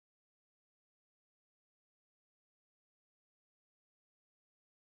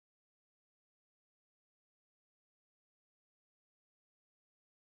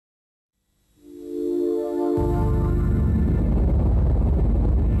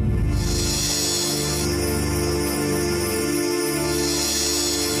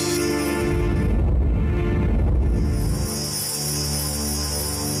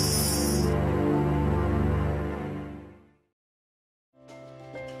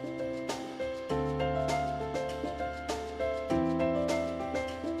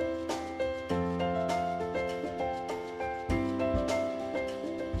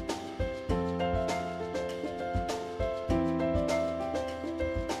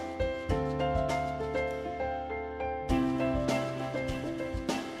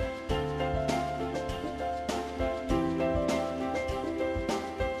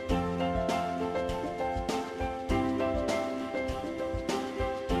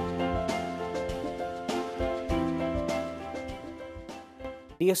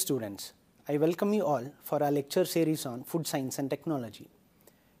Dear students, I welcome you all for our lecture series on food science and technology.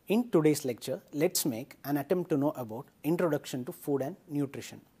 In today's lecture, let's make an attempt to know about introduction to food and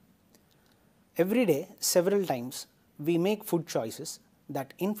nutrition. Every day, several times, we make food choices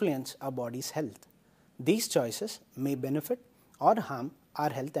that influence our body's health. These choices may benefit or harm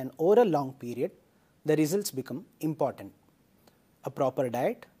our health, and over a long period, the results become important. A proper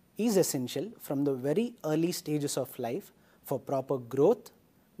diet is essential from the very early stages of life for proper growth,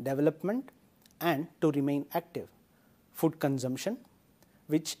 development, and to remain active. Food consumption,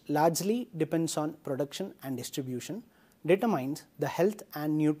 which largely depends on production and distribution, determines the health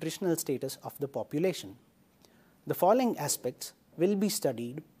and nutritional status of the population. The following aspects will be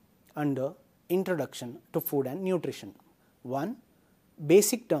studied under Introduction to Food and Nutrition. 1.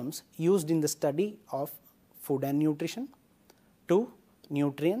 Basic terms used in the study of food and nutrition. 2.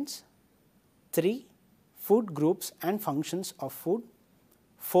 Nutrients. 3. Food groups and functions of food.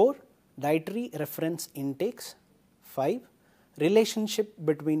 4. Dietary reference intakes. 5. Relationship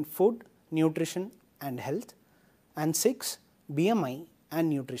between food, nutrition and health. And 6. BMI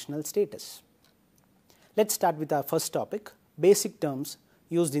and nutritional status. Let's start with our first topic, basic terms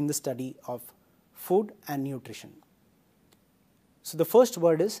used in the study of food and nutrition. So the first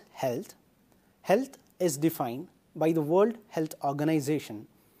word is health. Health is defined by the World Health Organization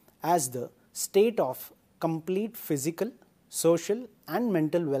as the state of complete physical, social and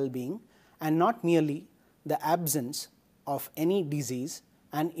mental well-being, and not merely the absence of any disease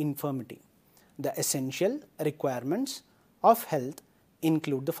and infirmity. The essential requirements of health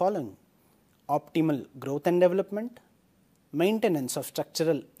include the following: optimal growth and development, maintenance of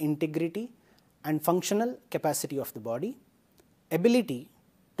structural integrity and functional capacity of the body, ability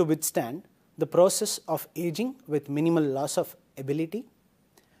to withstand the process of aging with minimal loss of ability,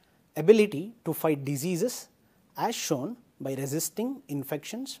 ability to fight diseases as shown by resisting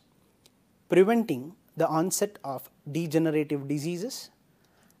infections, preventing the onset of degenerative diseases,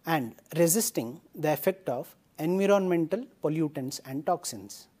 and resisting the effect of environmental pollutants and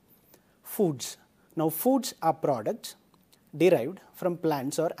toxins. Foods. Now, foods are products derived from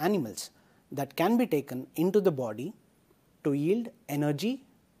plants or animals that can be taken into the body to yield energy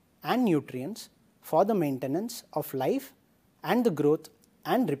and nutrients for the maintenance of life and the growth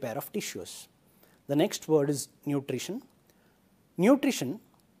and repair of tissues. The next word is nutrition. Nutrition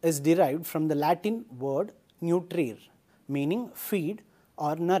is derived from the Latin word nutrire, meaning feed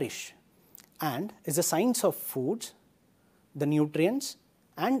or nourish, and is a science of foods, the nutrients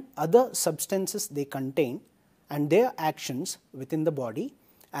and other substances they contain and their actions within the body,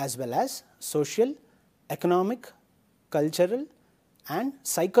 as well as social, economic, cultural and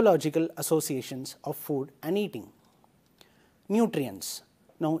psychological associations of food and eating. Nutrients.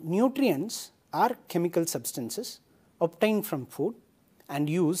 Now, nutrients are chemical substances obtained from food and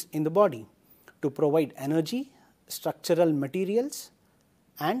used in the body to provide energy, structural materials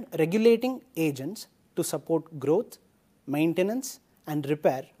and regulating agents to support growth, maintenance and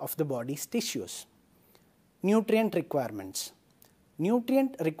repair of the body's tissues. Nutrient requirements.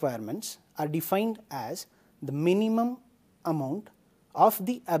 Nutrient requirements are defined as the minimum amount of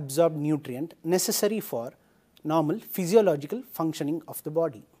the absorbed nutrient necessary for normal physiological functioning of the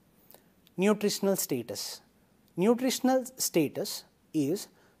body. Nutritional status. Nutritional status is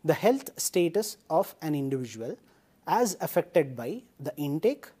the health status of an individual as affected by the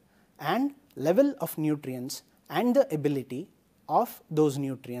intake and level of nutrients and the ability of those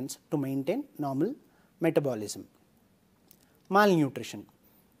nutrients to maintain normal metabolism. Malnutrition.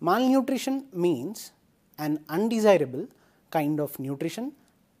 Malnutrition means an undesirable kind of nutrition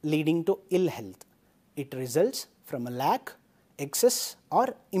leading to ill health. It results from a lack, excess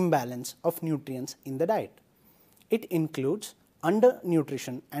or imbalance of nutrients in the diet. It includes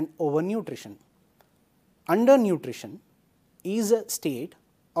undernutrition and overnutrition. Undernutrition is a state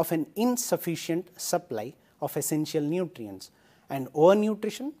of an insufficient supply of essential nutrients, and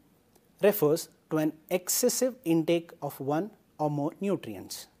overnutrition refers to an excessive intake of one or more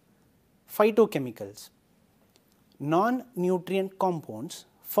nutrients. Phytochemicals. Non-nutrient compounds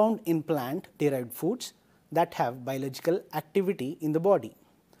found in plant-derived foods that have biological activity in the body.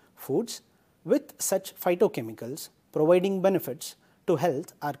 Foods with such phytochemicals providing benefits to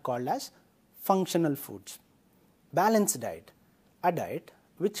health are called as functional foods. Balanced diet. A diet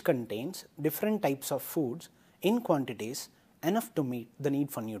which contains different types of foods in quantities enough to meet the need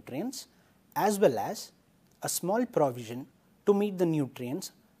for nutrients, as well as a small provision to meet the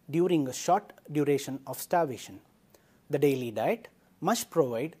nutrients during a short duration of starvation. The daily diet must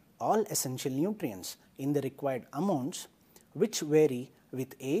provide all essential nutrients in the required amounts, which vary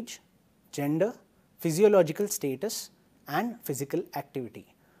with age, gender, physiological status and physical activity.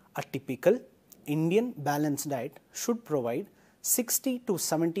 A typical Indian balanced diet should provide 60 to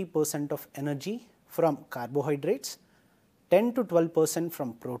 70% of energy from carbohydrates, 10 to 12%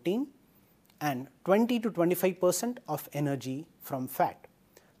 from protein, and 20 to 25% of energy from fat.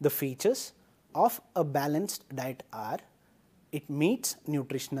 The features of a balanced diet are: it meets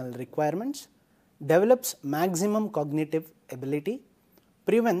nutritional requirements, develops maximum cognitive ability,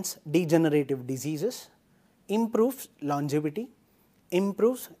 prevents degenerative diseases, improves longevity,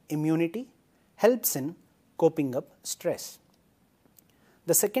 improves immunity, helps in coping up stress.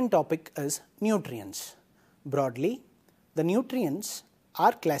 The second topic is nutrients. Broadly, the nutrients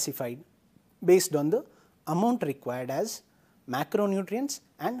are classified based on the amount required as macronutrients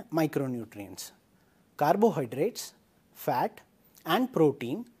and micronutrients. Carbohydrates, fat and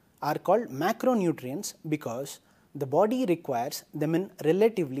protein are called macronutrients because the body requires them in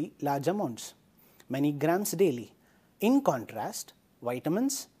relatively large amounts, many grams daily. In contrast,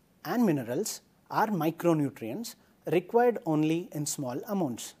 vitamins and minerals are micronutrients required only in small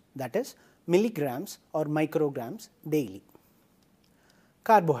amounts, that is milligrams or micrograms daily.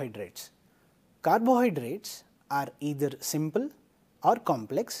 Carbohydrates. Carbohydrates are either simple or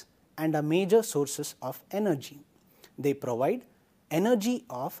complex and are major sources of energy. They provide energy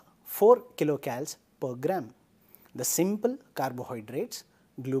of 4 kilocalories per gram. The simple carbohydrates,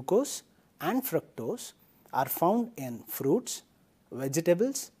 glucose and fructose, are found in fruits,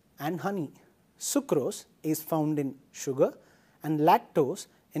 vegetables and honey. Sucrose is found in sugar and lactose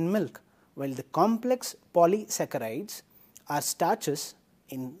in milk, while the complex polysaccharides are starches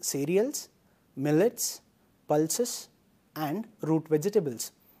in cereals, millets, pulses and root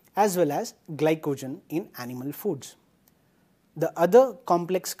vegetables, as well as glycogen in animal foods. The other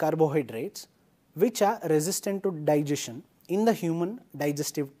complex carbohydrates which are resistant to digestion in the human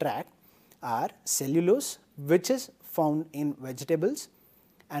digestive tract are cellulose, which is found in vegetables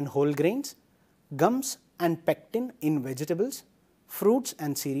and whole grains, gums and pectin in vegetables, fruits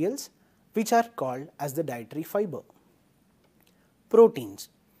and cereals, which are called as the dietary fiber. Proteins.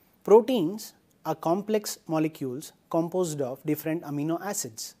 Proteins are complex molecules composed of different amino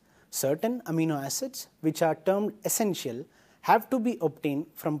acids. Certain amino acids which are termed essential have to be obtained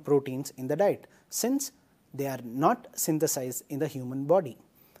from proteins in the diet, since they are not synthesized in the human body.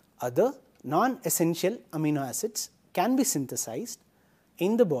 Other non-essential amino acids can be synthesized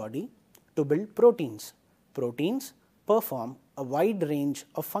in the body to build proteins. Proteins perform a wide range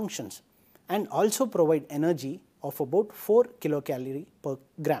of functions and also provide energy of about 4 kilocalories per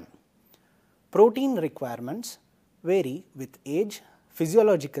gram. Protein requirements vary with age,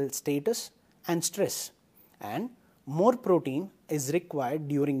 physiological status and stress, and more protein is required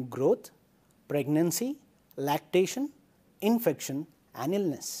during growth, pregnancy, lactation, infection and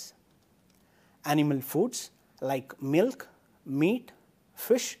illness. Animal foods like milk, meat,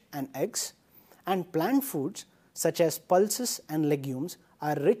 fish and eggs, and plant foods such as pulses and legumes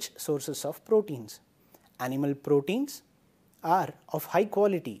are rich sources of proteins. Animal proteins are of high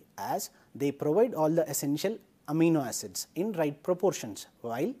quality as they provide all the essential amino acids in right proportions,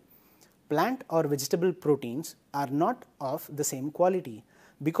 while plant or vegetable proteins are not of the same quality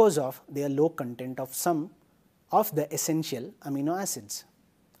because of their low content of some of the essential amino acids.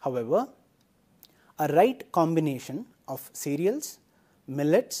 However, a right combination of cereals,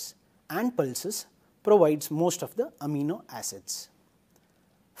 millets and pulses provides most of the amino acids.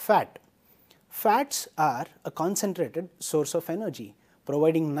 Fat. Fats are a concentrated source of energy,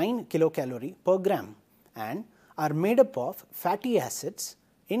 providing 9 kilocalories per gram, and are made up of fatty acids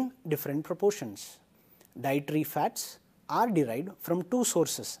in different proportions. Dietary fats are derived from two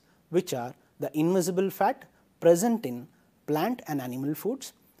sources, which are the invisible fat present in plant and animal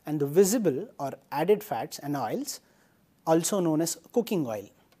foods and the visible or added fats and oils, also known as cooking oil.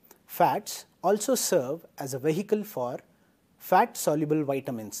 Fats also serve as a vehicle for fat-soluble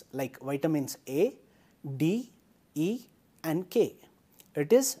vitamins like vitamins A, D, E and K.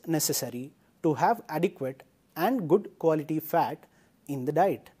 It is necessary to have adequate and good quality fat in the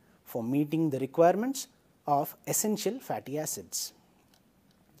diet for meeting the requirements of essential fatty acids.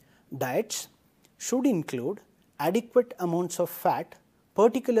 Diets should include adequate amounts of fat,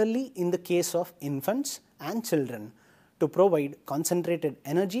 particularly in the case of infants and children, to provide concentrated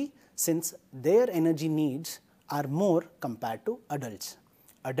energy, since their energy needs are more compared to adults.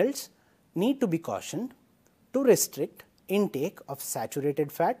 Adults need to be cautioned to restrict intake of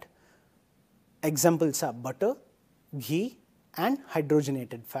saturated fat. Examples are butter, ghee and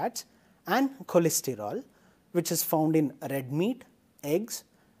hydrogenated fats, and cholesterol, which is found in red meat, eggs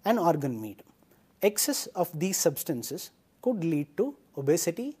and organ meat. Excess of these substances could lead to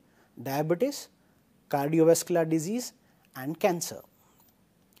obesity, diabetes, cardiovascular disease and cancer.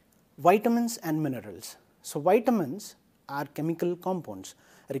 Vitamins and minerals. So, vitamins are chemical compounds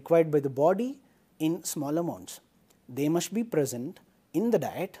required by the body in small amounts. They must be present in the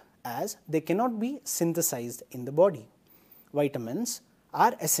diet as they cannot be synthesized in the body. Vitamins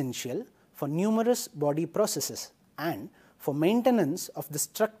are essential for numerous body processes and for maintenance of the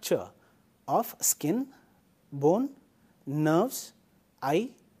structure of skin, bone, nerves, eye,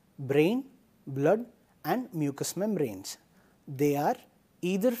 brain, blood and mucous membranes. They are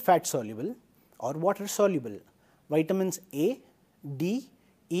either fat soluble or water soluble. Vitamins A, D,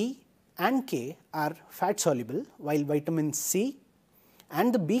 E and K are fat soluble, while vitamin C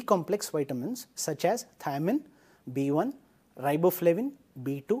and the B complex vitamins such as thiamine, B1, riboflavin,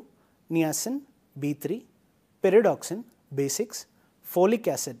 B2, niacin, B3, pyridoxine, B6, folic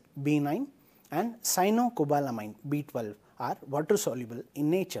acid, B9 and cyanocobalamin, B12 are water soluble in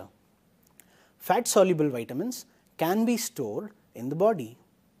nature. Fat soluble vitamins can be stored in the body,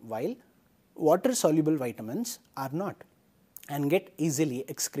 while water soluble vitamins are not and get easily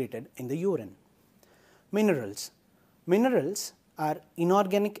excreted in the urine. Minerals. Minerals are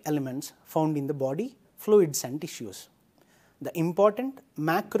inorganic elements found in the body, fluids and tissues. The important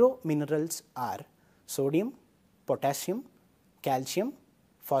macro minerals are sodium, potassium, calcium,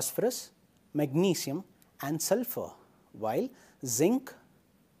 phosphorus, magnesium and sulfur, while zinc,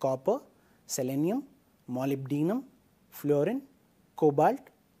 copper, selenium, molybdenum, fluorine, cobalt,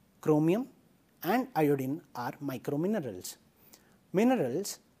 chromium and iodine are microminerals.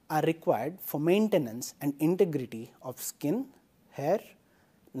 Minerals are required for maintenance and integrity of skin, hair,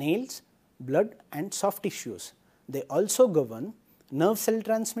 nails, blood and soft tissues. They also govern nerve cell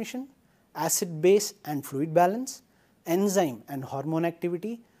transmission, acid-base and fluid balance, enzyme and hormone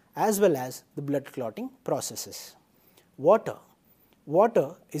activity as well as the blood clotting processes. Water.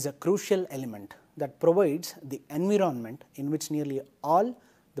 Water is a crucial element that provides the environment in which nearly all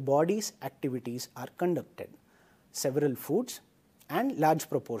the body's activities are conducted. Several foods and large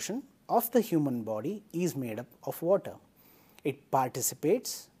proportion of the human body is made up of water. It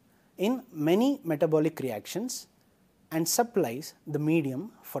participates in many metabolic reactions and supplies the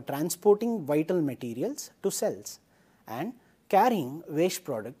medium for transporting vital materials to cells and carrying waste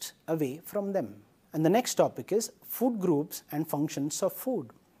products away from them. And the next topic is food groups and functions of food.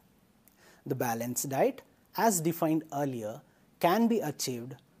 The balanced diet, as defined earlier, can be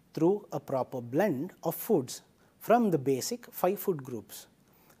achieved through a proper blend of foods from the basic 5 food groups.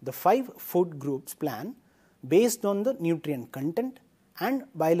 The 5 food groups plan based on the nutrient content and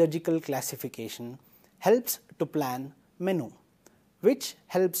biological classification helps to plan menu, which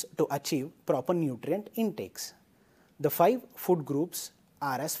helps to achieve proper nutrient intakes. The 5 food groups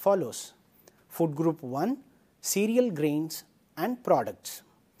are as follows. Food group 1, cereal grains and products.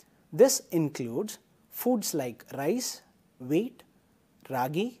 This includes foods like rice, wheat,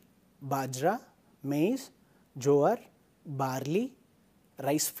 ragi, bajra, maize, jowar, barley,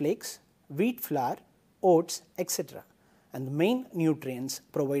 rice flakes, wheat flour, oats, etc. And the main nutrients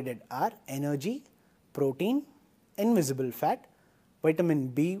provided are energy, protein, invisible fat,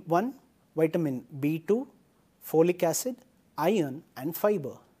 vitamin B1, vitamin B2, folic acid, iron and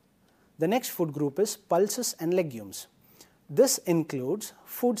fiber. The next food group is pulses and legumes. This includes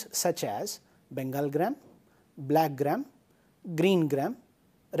foods such as Bengal gram, black gram, green gram,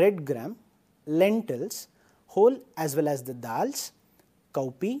 red gram, lentils, whole as well as the dals,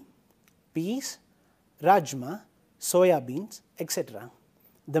 cowpea, peas, rajma, soya beans, etc.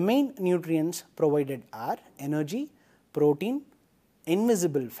 The main nutrients provided are energy, protein,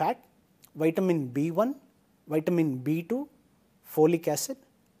 invisible fat, vitamin B1, vitamin B2, folic acid,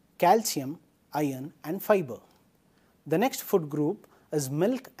 calcium, iron and fiber. The next food group is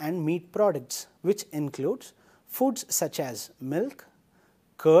milk and meat products, which includes foods such as milk,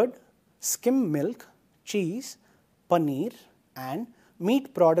 curd, skim milk, cheese, paneer and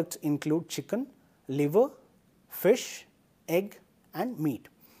meat products include chicken, liver, fish, egg and meat.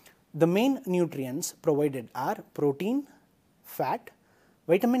 The main nutrients provided are protein, fat,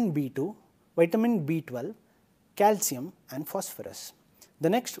 vitamin B2, vitamin B12, calcium and phosphorus. The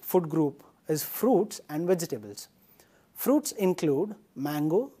next food group is fruits and vegetables. Fruits include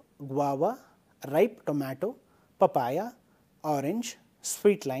mango, guava, ripe tomato, papaya, orange,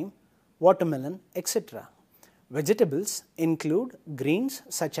 sweet lime, watermelon, etc. Vegetables include greens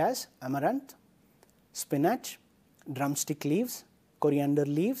such as amaranth, spinach, drumstick leaves, coriander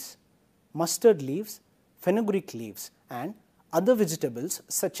leaves, mustard leaves, fenugreek leaves and other vegetables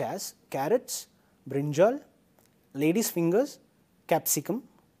such as carrots, brinjal, lady's fingers, capsicum,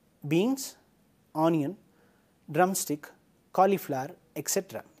 beans, onion, drumstick, cauliflower,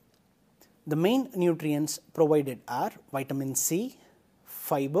 etc. The main nutrients provided are vitamin C,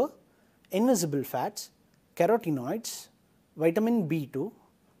 fiber, invisible fats, carotenoids, vitamin B2,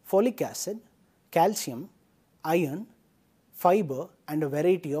 folic acid, calcium, iron, fiber and a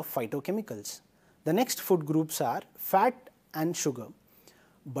variety of phytochemicals. The next food groups are fat and sugar,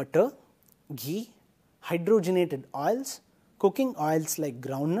 butter, ghee, hydrogenated oils, cooking oils like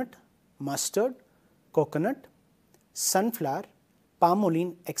groundnut, mustard, coconut, sunflower,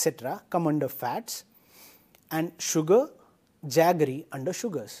 palmolive, etc. come under fats, and sugar, jaggery under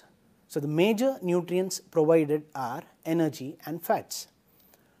sugars. So, the major nutrients provided are energy and fats.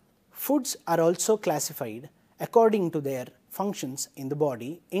 Foods are also classified according to their functions in the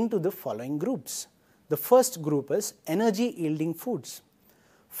body into the following groups. The first group is energy yielding foods.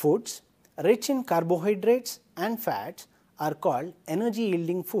 Foods rich in carbohydrates and fats are called energy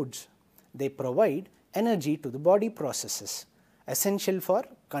yielding foods. They provide energy to the body processes essential for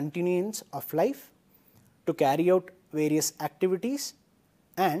continuance of life, to carry out various activities,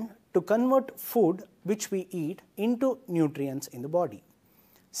 and to convert food which we eat into nutrients in the body.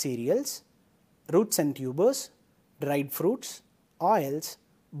 Cereals, roots and tubers, dried fruits, oils,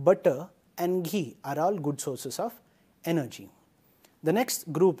 butter and ghee are all good sources of energy. The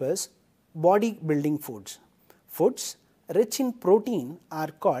next group is body building foods. Foods rich in protein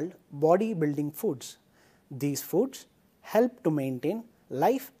are called body building foods. These foods help to maintain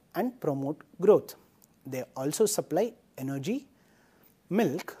life and promote growth. They also supply energy.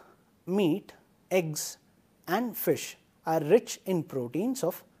 Milk, meat, eggs and fish are rich in proteins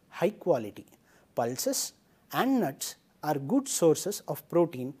of high quality. Pulses and nuts are good sources of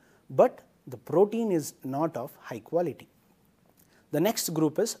protein, but the protein is not of high quality. The next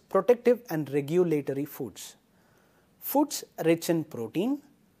group is protective and regulatory foods. Foods rich in protein,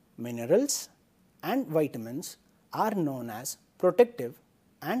 minerals and vitamins are known as protective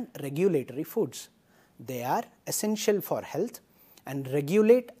and regulatory foods. They are essential for health and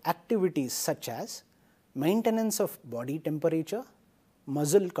regulate activities such as maintenance of body temperature,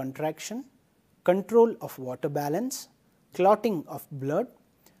 muscle contraction, control of water balance, clotting of blood,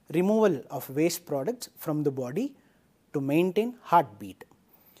 removal of waste products from the body to maintain heartbeat.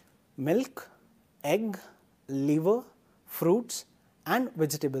 Milk, egg, liver, fruits and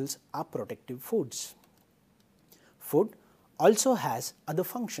vegetables are protective foods. Food also has other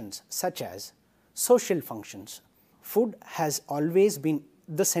functions such as social functions. Food has always been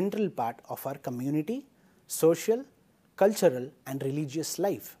the central part of our community, social, cultural and religious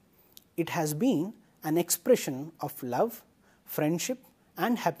life. It has been an expression of love, friendship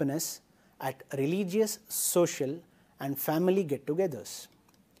and happiness at religious, social and family get-togethers.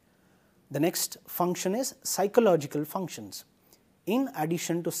 The next function is psychological functions. In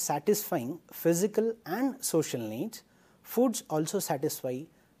addition to satisfying physical and social needs, foods also satisfy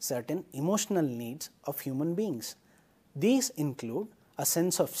certain emotional needs of human beings. These include a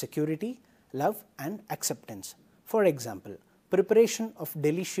sense of security, love and acceptance. For example, preparation of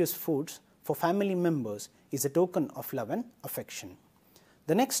delicious foods for family members is a token of love and affection.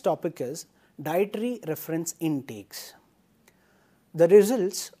 The next topic is dietary reference intakes. The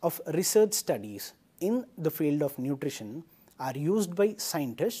results of research studies in the field of nutrition are used by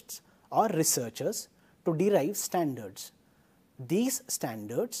scientists or researchers to derive standards. These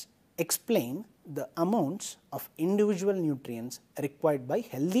standards explain the amounts of individual nutrients required by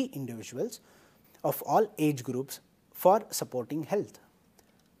healthy individuals of all age groups for supporting health.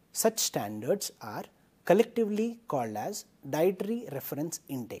 Such standards are collectively called as dietary reference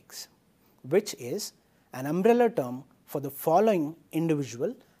intakes, which is an umbrella term for the following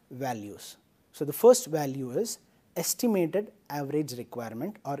individual values. So, the first value is estimated average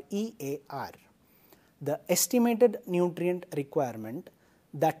requirement or EAR. The estimated nutrient requirement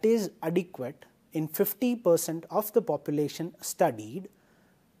that is adequate in 50% of the population studied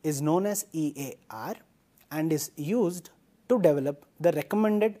is known as EAR and is used to develop the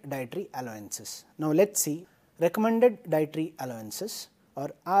recommended dietary allowances. Now, let us see recommended dietary allowances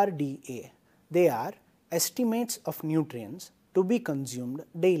or RDA. They are estimates of nutrients to be consumed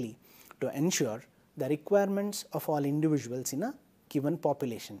daily to ensure the requirements of all individuals in a given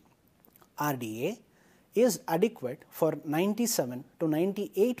population. RDA is adequate for 97 to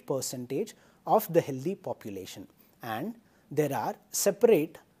 98% of the healthy population, and there are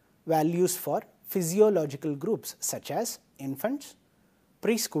separate values for physiological groups such as infants,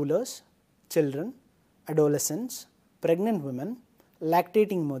 preschoolers, children, adolescents, pregnant women,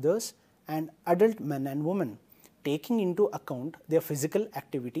 lactating mothers and adult men and women, taking into account their physical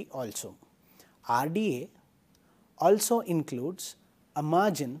activity also. RDA also includes a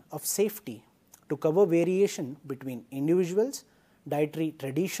margin of safety to cover variation between individuals, dietary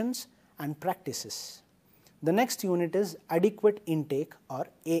traditions and practices. The next unit is adequate intake or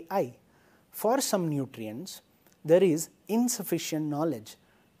AI. For some nutrients, there is insufficient knowledge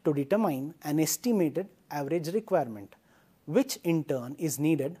to determine an estimated average requirement, which in turn is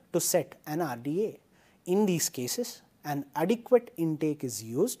needed to set an RDA. In these cases, an adequate intake is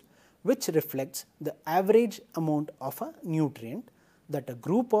used, which reflects the average amount of a nutrient that a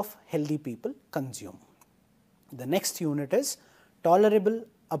group of healthy people consume. The next unit is tolerable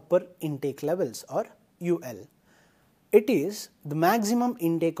upper intake levels or UL. It is the maximum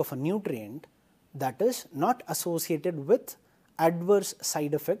intake of a nutrient that is not associated with adverse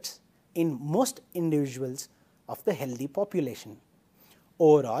side effects in most individuals of the healthy population.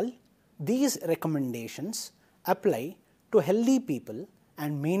 Overall, these recommendations apply to healthy people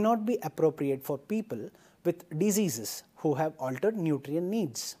and may not be appropriate for people with diseases who have altered nutrient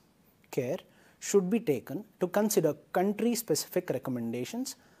needs. Care should be taken to consider country-specific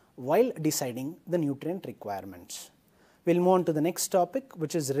recommendations while deciding the nutrient requirements. We'll move on to the next topic,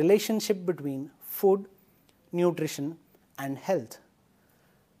 which is relationship between food, nutrition, and health.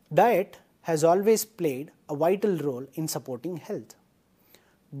 Diet has always played a vital role in supporting health.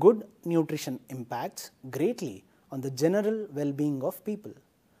 Good nutrition impacts greatly on the general well-being of people.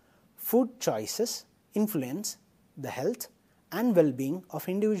 Food choices influence the health and well-being of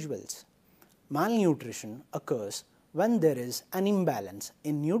individuals. Malnutrition occurs when there is an imbalance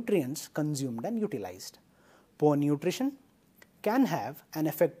in nutrients consumed and utilized. Poor nutrition can have an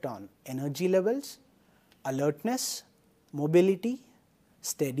effect on energy levels, alertness, mobility,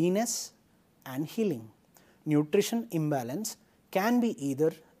 steadiness, and healing. Nutrition imbalance can be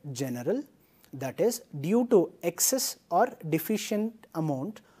either general, that is due to excess or deficient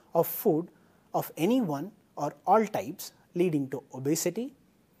amount of food of any one or all types leading to obesity,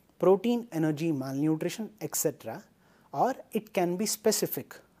 protein energy malnutrition, etc., or it can be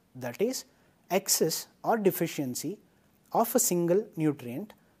specific, that is excess or deficiency of a single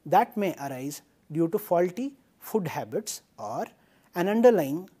nutrient that may arise due to faulty food habits or an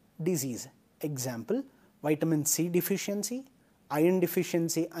underlying disease. Example, vitamin C deficiency, iron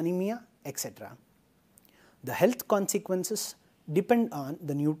deficiency anemia, etc. The health consequences depend on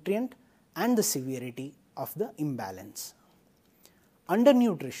the nutrient and the severity of the imbalance.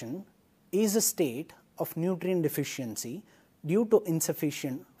 Undernutrition is a state of nutrient deficiency due to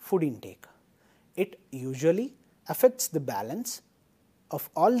insufficient food intake. It usually affects the balance of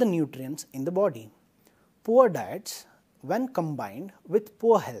all the nutrients in the body. Poor diets, when combined with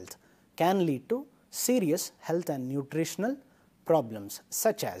poor health, can lead to serious health and nutritional problems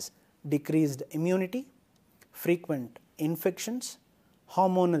such as decreased immunity, frequent infections,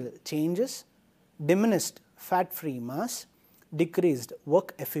 hormonal changes, diminished fat-free mass, decreased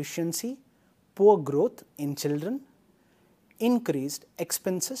work efficiency, poor growth in children, increased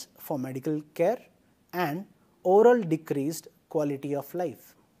expenses for medical care, and overall decreased quality of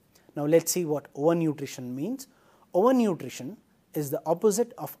life. Now let's see what overnutrition means. Overnutrition is the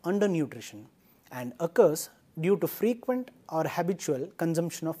opposite of undernutrition and occurs due to frequent or habitual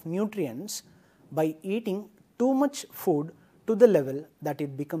consumption of nutrients by eating too much food to the level that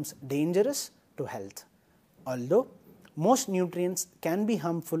it becomes dangerous to health. Although most nutrients can be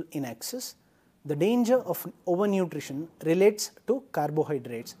harmful in excess, the danger of overnutrition relates to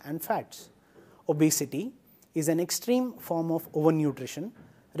carbohydrates and fats. Obesity is an extreme form of overnutrition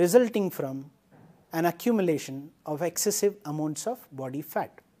resulting from an accumulation of excessive amounts of body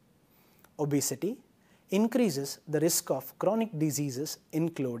fat. Obesity increases the risk of chronic diseases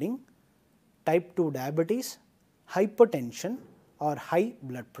including type 2 diabetes, hypertension or high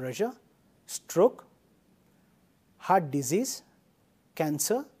blood pressure, stroke, heart disease,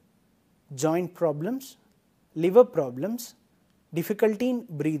 cancer, joint problems, liver problems, difficulty in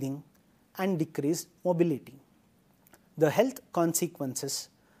breathing, and decreased mobility. The health consequences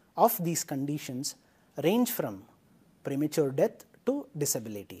of these conditions range from premature death to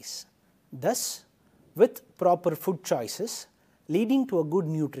disabilities. Thus, with proper food choices, leading to a good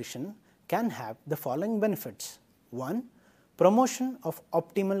nutrition can have the following benefits. 1. Promotion of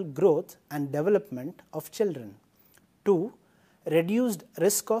optimal growth and development of children. 2. Reduced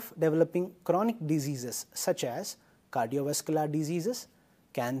risk of developing chronic diseases such as cardiovascular diseases,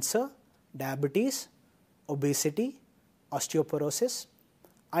 cancer, diabetes, obesity, osteoporosis,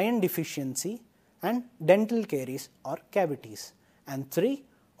 iron deficiency, and dental caries or cavities. And 3.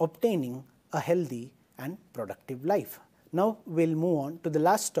 Obtaining a healthy and productive life. Now we'll move on to the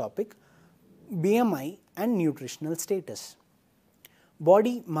last topic, BMI and nutritional status.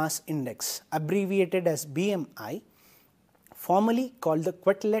 Body mass index, abbreviated as BMI, formerly called the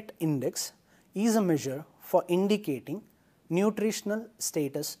Quetelet index, is a measure for indicating nutritional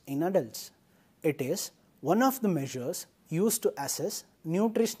status in adults. It is one of the measures used to assess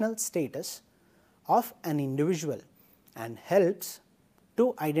nutritional status of an individual and helps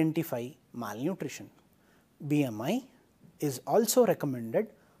to identify malnutrition. BMI is also recommended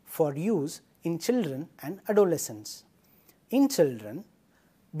for use in children and adolescents. In children,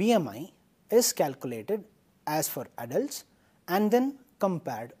 BMI is calculated as for adults and then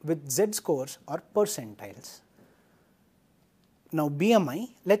compared with Z-scores or percentiles. Now BMI,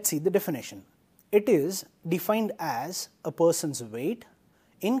 let's see the definition. It is defined as a person's weight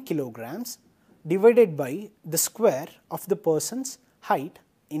in kilograms divided by the square of the person's height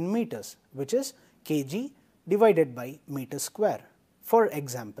in meters, which is kg divided by meter square. For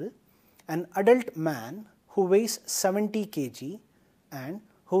example, an adult man who weighs 70 kg and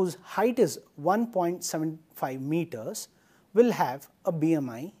whose height is 1.75 meters will have a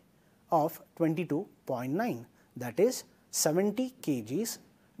BMI of 22.9, that is 70 kgs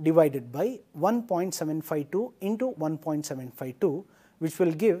divided by 1.752 into 1.752, which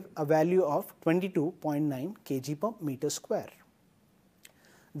will give a value of 22.9 kg per meter square.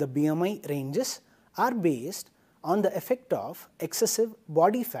 The BMI ranges are based on the effect of excessive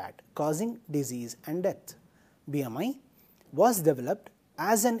body fat causing disease and death. BMI was developed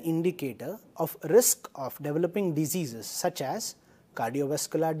as an indicator of risk of developing diseases such as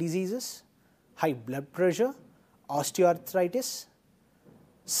cardiovascular diseases, high blood pressure, osteoarthritis,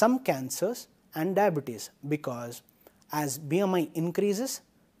 some cancers and diabetes, because as BMI increases,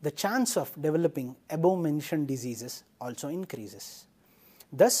 the chance of developing above mentioned diseases also increases.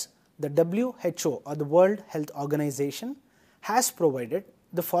 Thus, the WHO or the World Health Organization has provided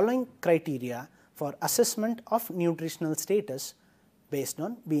the following criteria for assessment of nutritional status based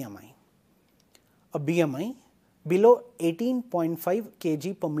on BMI. A BMI below 18.5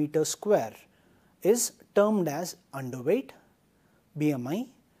 kg per meter square is termed as underweight. BMI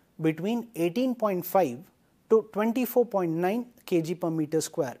between 18.5 to 24.9 kg per meter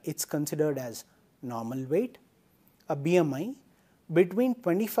square is considered as normal weight. A BMI between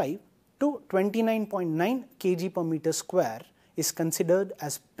 25 to 29.9 kg per meter square is considered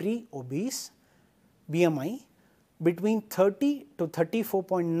as pre-obese. BMI between 30 to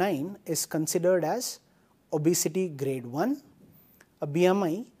 34.9 is considered as obesity grade 1. A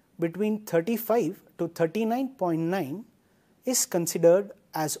BMI between 35 to 39.9 is considered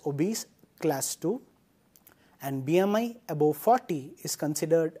as obese class 2, and BMI above 40 is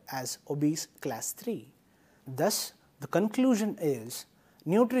considered as obese class 3. Thus, the conclusion is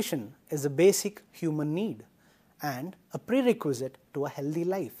nutrition is a basic human need and a prerequisite to a healthy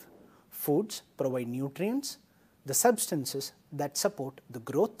life. Foods provide nutrients, the substances that support the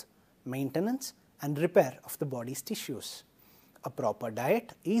growth, maintenance and repair of the body's tissues. A proper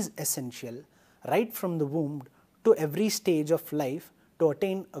diet is essential right from the womb to every stage of life to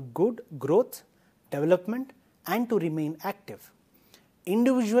attain a good growth, development and to remain active.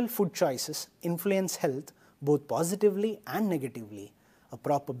 Individual food choices influence health both positively and negatively. A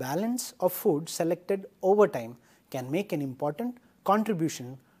proper balance of food selected over time can make an important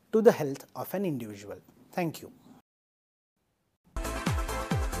contribution to the health of an individual. Thank you.